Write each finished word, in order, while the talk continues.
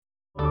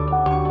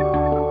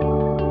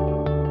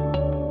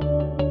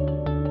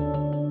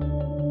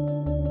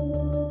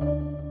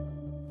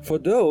For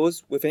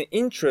those with an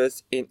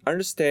interest in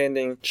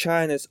understanding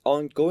China's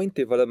ongoing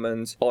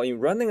development or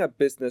in running a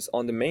business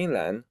on the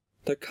mainland,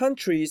 the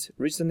country's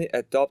recently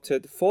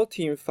adopted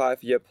 14th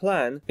Five-Year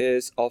Plan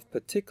is of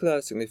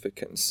particular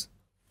significance.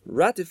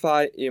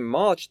 Ratified in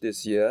March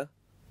this year,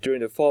 during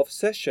the fourth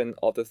session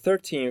of the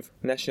 13th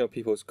National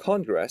People's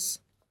Congress,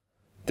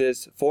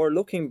 this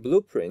forward-looking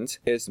blueprint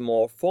is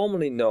more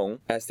formally known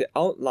as the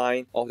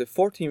outline of the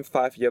 14th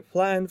Five-Year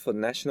Plan for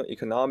National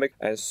Economic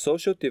and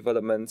Social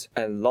Development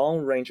and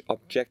Long-Range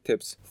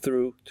Objectives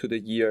through to the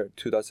year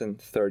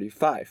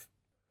 2035.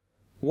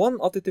 One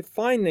of the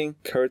defining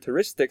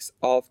characteristics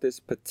of this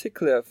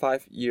particular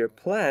five-year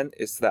plan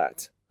is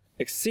that,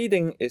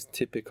 exceeding its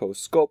typical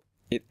scope,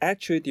 it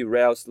actually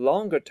derails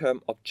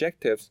longer-term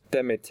objectives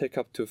that may take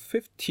up to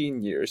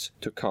 15 years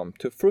to come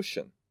to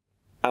fruition.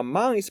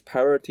 Among its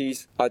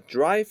priorities are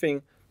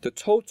driving the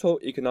total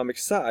economic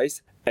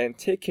size and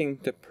taking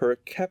the per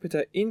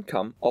capita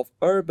income of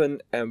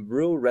urban and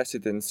rural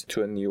residents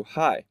to a new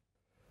high.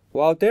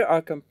 While there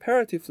are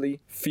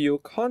comparatively few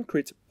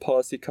concrete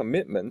policy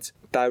commitments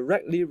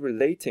directly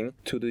relating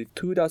to the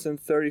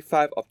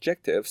 2035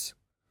 objectives,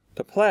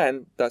 the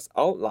plan does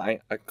outline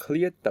a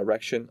clear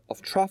direction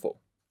of travel.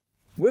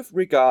 With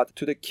regard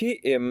to the key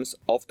aims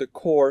of the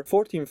core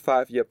 14th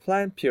Five-Year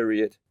Plan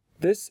period,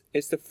 this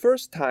is the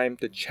first time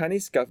the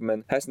Chinese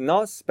government has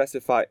not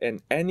specified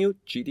an annual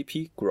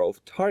GDP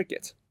growth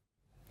target.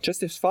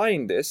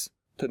 Justifying this,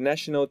 the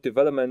National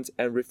Development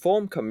and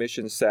Reform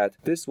Commission said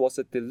this was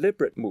a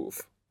deliberate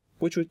move,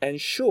 which would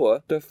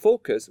ensure the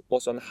focus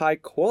was on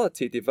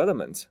high-quality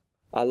development,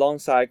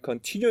 alongside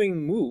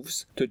continuing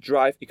moves to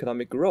drive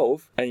economic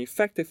growth and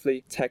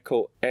effectively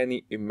tackle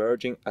any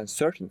emerging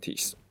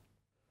uncertainties.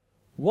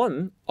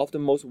 One of the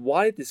most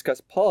widely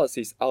discussed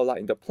policies outlined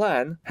in the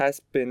plan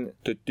has been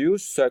the dual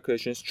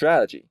circulation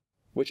strategy,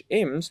 which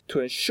aims to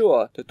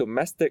ensure the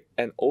domestic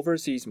and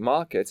overseas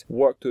markets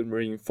work to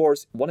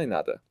reinforce one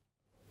another,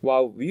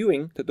 while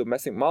viewing the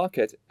domestic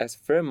market as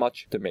very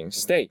much the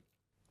mainstay.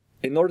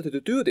 In order to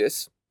do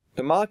this,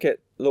 the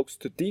market looks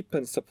to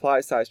deepen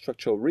supply-side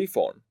structural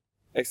reform,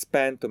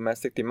 expand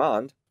domestic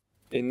demand,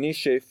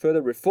 initiate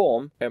further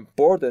reform, and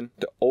broaden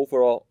the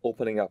overall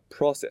opening up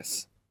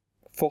process.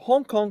 For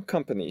Hong Kong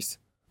companies,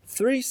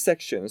 three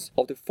sections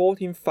of the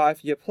 14th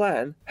Five-Year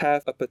Plan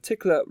have a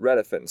particular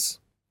relevance.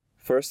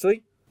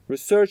 Firstly,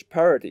 research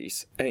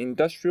priorities and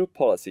industrial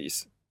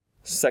policies.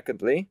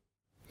 Secondly,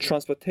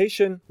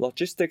 transportation,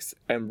 logistics,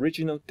 and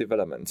regional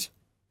development.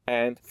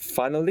 And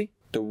finally,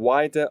 the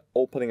wider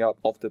opening up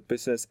of the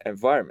business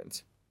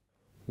environment.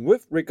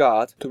 With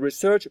regard to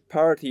research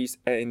priorities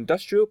and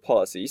industrial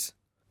policies,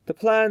 the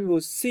plan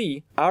will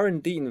see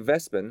R&D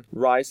investment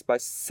rise by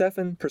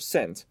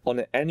 7% on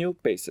an annual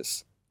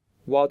basis,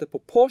 while the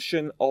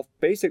proportion of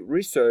basic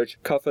research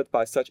covered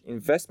by such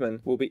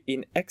investment will be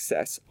in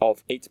excess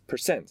of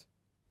 8%.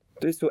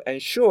 This will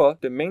ensure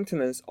the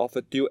maintenance of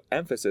a dual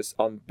emphasis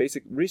on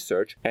basic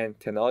research and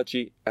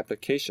technology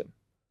application.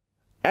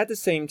 At the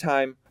same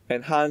time,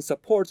 enhanced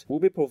support will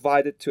be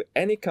provided to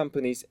any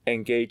companies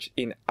engaged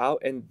in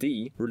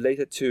R&D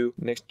related to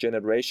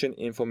next-generation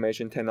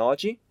information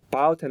technology,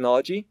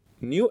 biotechnology,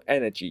 new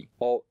energy,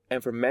 or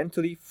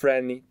environmentally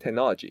friendly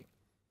technology.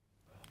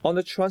 On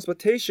the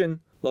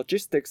transportation,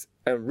 logistics,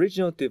 and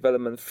regional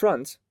development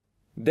front,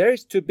 there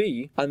is to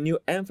be a new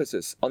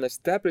emphasis on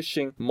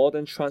establishing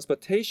modern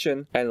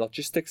transportation and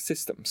logistics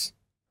systems.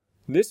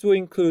 This will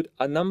include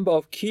a number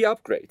of key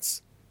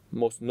upgrades,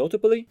 most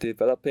notably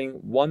developing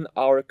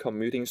one-hour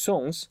commuting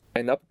zones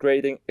and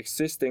upgrading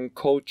existing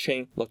cold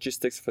chain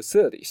logistics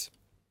facilities.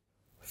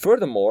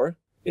 Furthermore,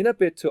 in a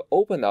bid to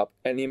open up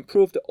and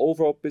improve the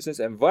overall business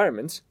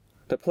environment,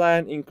 the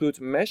plan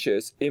includes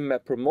measures aimed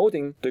at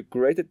promoting the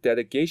greater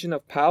delegation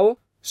of power,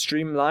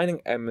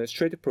 streamlining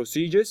administrative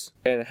procedures,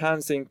 and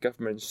enhancing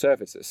government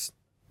services.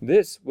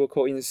 This will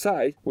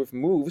coincide with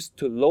moves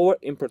to lower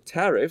import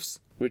tariffs,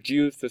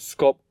 reduce the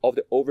scope of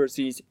the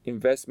overseas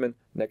investment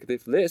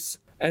negative list,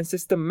 and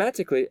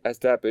systematically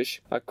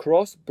establish a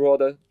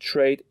cross-border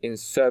trade in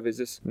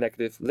services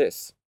negative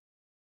list.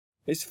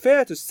 It's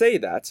fair to say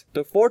that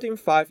the 14th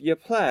Five-Year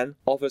Plan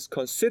offers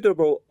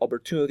considerable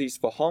opportunities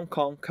for Hong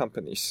Kong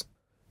companies.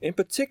 In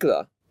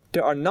particular,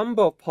 there are a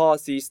number of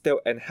policies that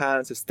will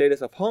enhance the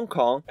status of Hong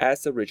Kong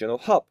as a regional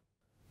hub.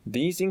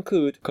 These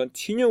include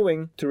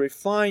continuing to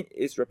refine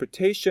its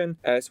reputation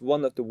as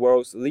one of the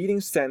world's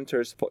leading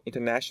centers for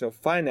international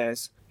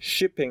finance,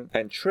 shipping,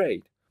 and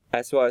trade,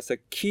 as well as a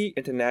key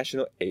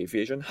international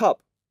aviation hub.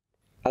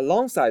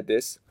 Alongside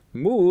this,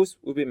 moves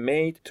will be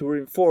made to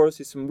reinforce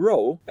its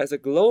role as a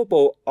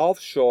global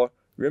offshore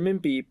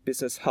renminbi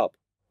business hub,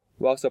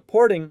 while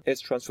supporting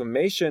its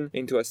transformation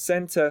into a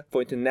center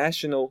for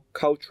international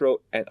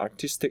cultural and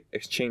artistic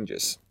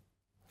exchanges.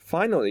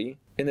 Finally,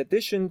 in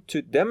addition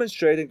to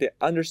demonstrating their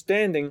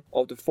understanding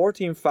of the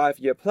 14th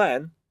Five-Year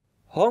Plan,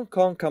 Hong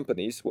Kong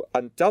companies will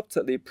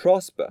undoubtedly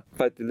prosper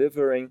by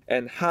delivering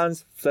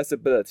enhanced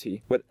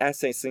flexibility when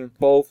accessing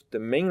both the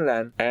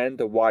mainland and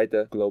the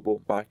wider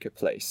global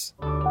marketplace.